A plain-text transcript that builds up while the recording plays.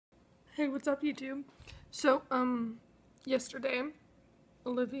Hey, what's up, YouTube? So, yesterday,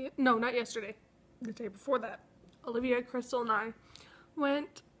 not yesterday, the day before that, Olivia, Crystal, and I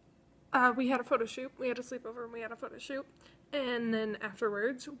went, we had a photo shoot, we had a sleepover, and we had a photo shoot, and then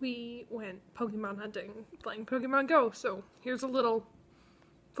afterwards, we went Pokemon hunting, playing Pokemon Go, so here's a little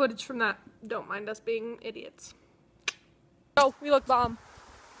footage from that. Don't mind us being idiots. Oh, we look bomb.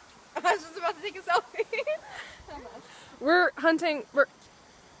 I was just about to take a selfie. We're hunting,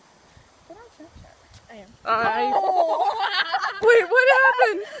 I am. Wait, what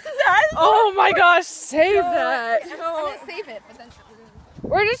happened? Oh my gosh, save that. I'm gonna save it, but then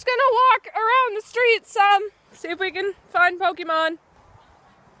We're just gonna walk around the streets, see if we can find Pokemon.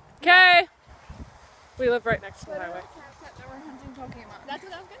 Okay. We live right next to the highway. we're hunting Pokemon. That's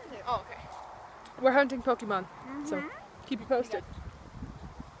what I was gonna do. Oh, okay. We're hunting Pokemon, so keep you posted.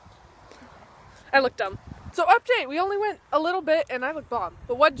 I look dumb. So update, we only went a little bit and I look bomb.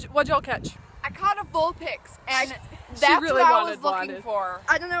 But what'd y'all catch? I caught a Vulpix, and She that's really what I was wanted. looking for.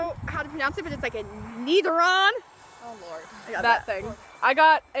 I don't know how to pronounce it, but it's like a Nidoron. Oh lord. I got That thing. I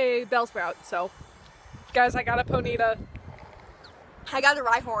got a Bellsprout, so. Guys, I got a Ponyta. I got a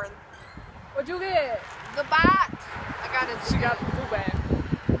Rhyhorn. What'd you get? The bat. I got a She got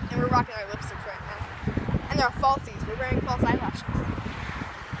Zubat. And we're rocking our lipsticks right now. And they're falsies. We're wearing false eyelashes.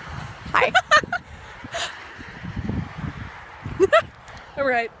 Hi.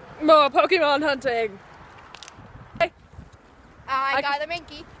 Alright, more Pokemon hunting. Hey, I got a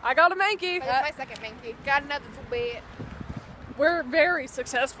Mankey. I got a Mankey. But it's my second Mankey. Got another Zubat. We're very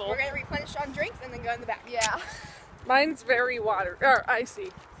successful. We're gonna replenish on drinks and then go in the back. Yeah. Mine's very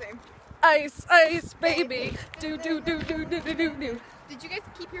icy. Same. Ice, ice, baby. Do, do, do, do, do, do, do, do. Did you guys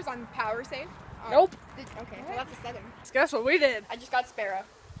keep yours on power save? Nope. Okay, well that's a setting. Guess what we did? I just got Sparrow.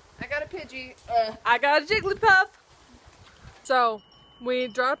 I got a Pidgey. I got a Jigglypuff. So, we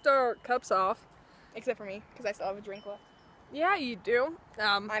dropped our cups off. Except for me, because I still have a drink left. Yeah, you do.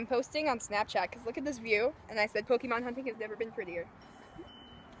 I'm posting on Snapchat, because look at this view, and I said Pokemon hunting has never been prettier.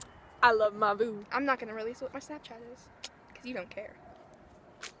 I love my boo. I'm not going to release what my Snapchat is, because you don't care.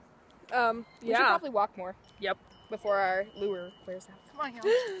 We should Yeah. probably walk more. Yep. Before our lure wears out. Come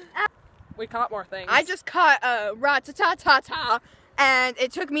on, We caught more things. I just caught a Rattata-ta-ta, and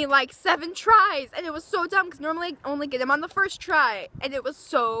it took me like 7 tries, and it was so dumb, because normally I only get them on the first try, and it was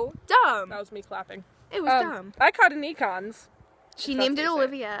so dumb. That was me clapping. It was dumb. I caught an Econs. She if named that's it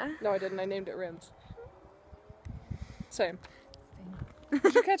what you say. Olivia. No, I didn't. I named it Rims. Same.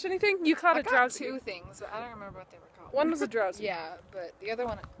 Did you catch anything? You caught a Drowsy. 2 things, but I don't remember what they were called. One was a Drowsy. Yeah, but the other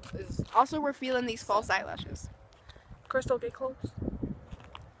one is... Also, we're feeling these false eyelashes. Crystal, get close.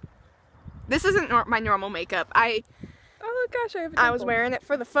 This isn't my normal makeup. Oh gosh, I have a I was dimple. wearing it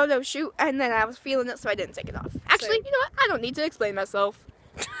for the photo shoot, and then I was feeling it, so I didn't take it off. Actually, Same. you know what? I don't need to explain myself.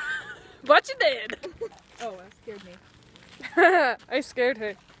 But you did. Oh, that scared me. I scared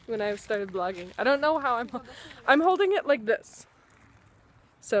her when I started vlogging. I don't know how I'm holding it like this.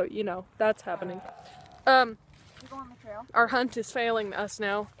 So, you know, that's happening. You go on the trail? Our hunt is failing us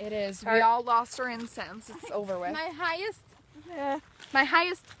now. It is. Our- We all lost our incense. It's over with. My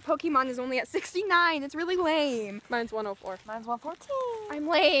highest Pokemon is only at 69. It's really lame. Mine's 104. Mine's 114. I'm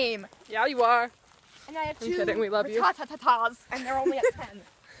lame. Yeah, you are. And I have I'm 2 kidding, we love you. Rattata-ta-tas, and they're only at 10.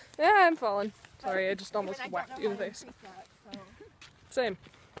 Yeah, I'm falling. Sorry, I just almost whacked you in the face. Same.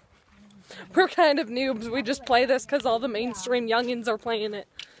 We're kind of noobs. We just play this because all the mainstream youngins are playing it.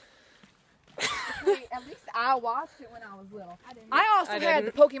 At least I watched it when I was little. I also I had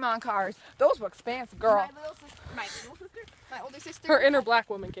the didn't. Pokemon cards. Those were expensive, girl. My older sister. Her inner black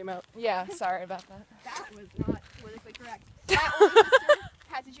woman came out. Yeah, sorry about that. That was not politically correct. My older sister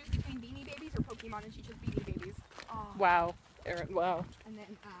had to choose between Beanie Babies or Pokemon, and she chose Beanie Babies. Wow. Erin, wow. And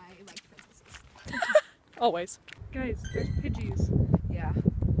then I liked princesses. Always. Guys, there's Pidgeys. Yeah.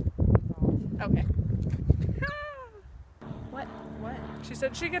 Okay. What? She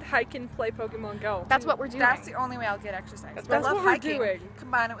said she could hike and play Pokemon Go. That's what we're doing. That's the only way I'll get exercise. That's But I what love we're hiking. doing.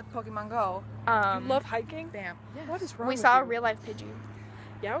 Combine it with Pokemon Go. You love hiking? Bam. Yeah. What is wrong We with saw a you? real life Pidgey.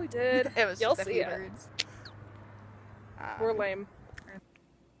 Yeah, we did. It was You'll just a see few it. birds. We're lame.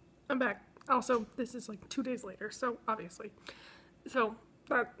 I'm back. Also, this is like 2 days later, so obviously. So,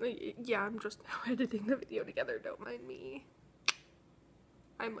 yeah, I'm just now editing the video together. Don't mind me.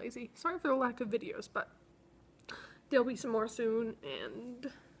 I'm lazy. Sorry for the lack of videos, but there'll be some more soon,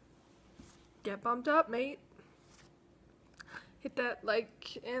 and get bumped up, mate. Hit that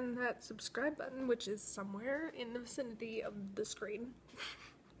like and that subscribe button, which is somewhere in the vicinity of the screen.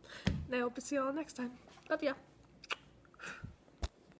 And I hope to see y'all next time. Love ya.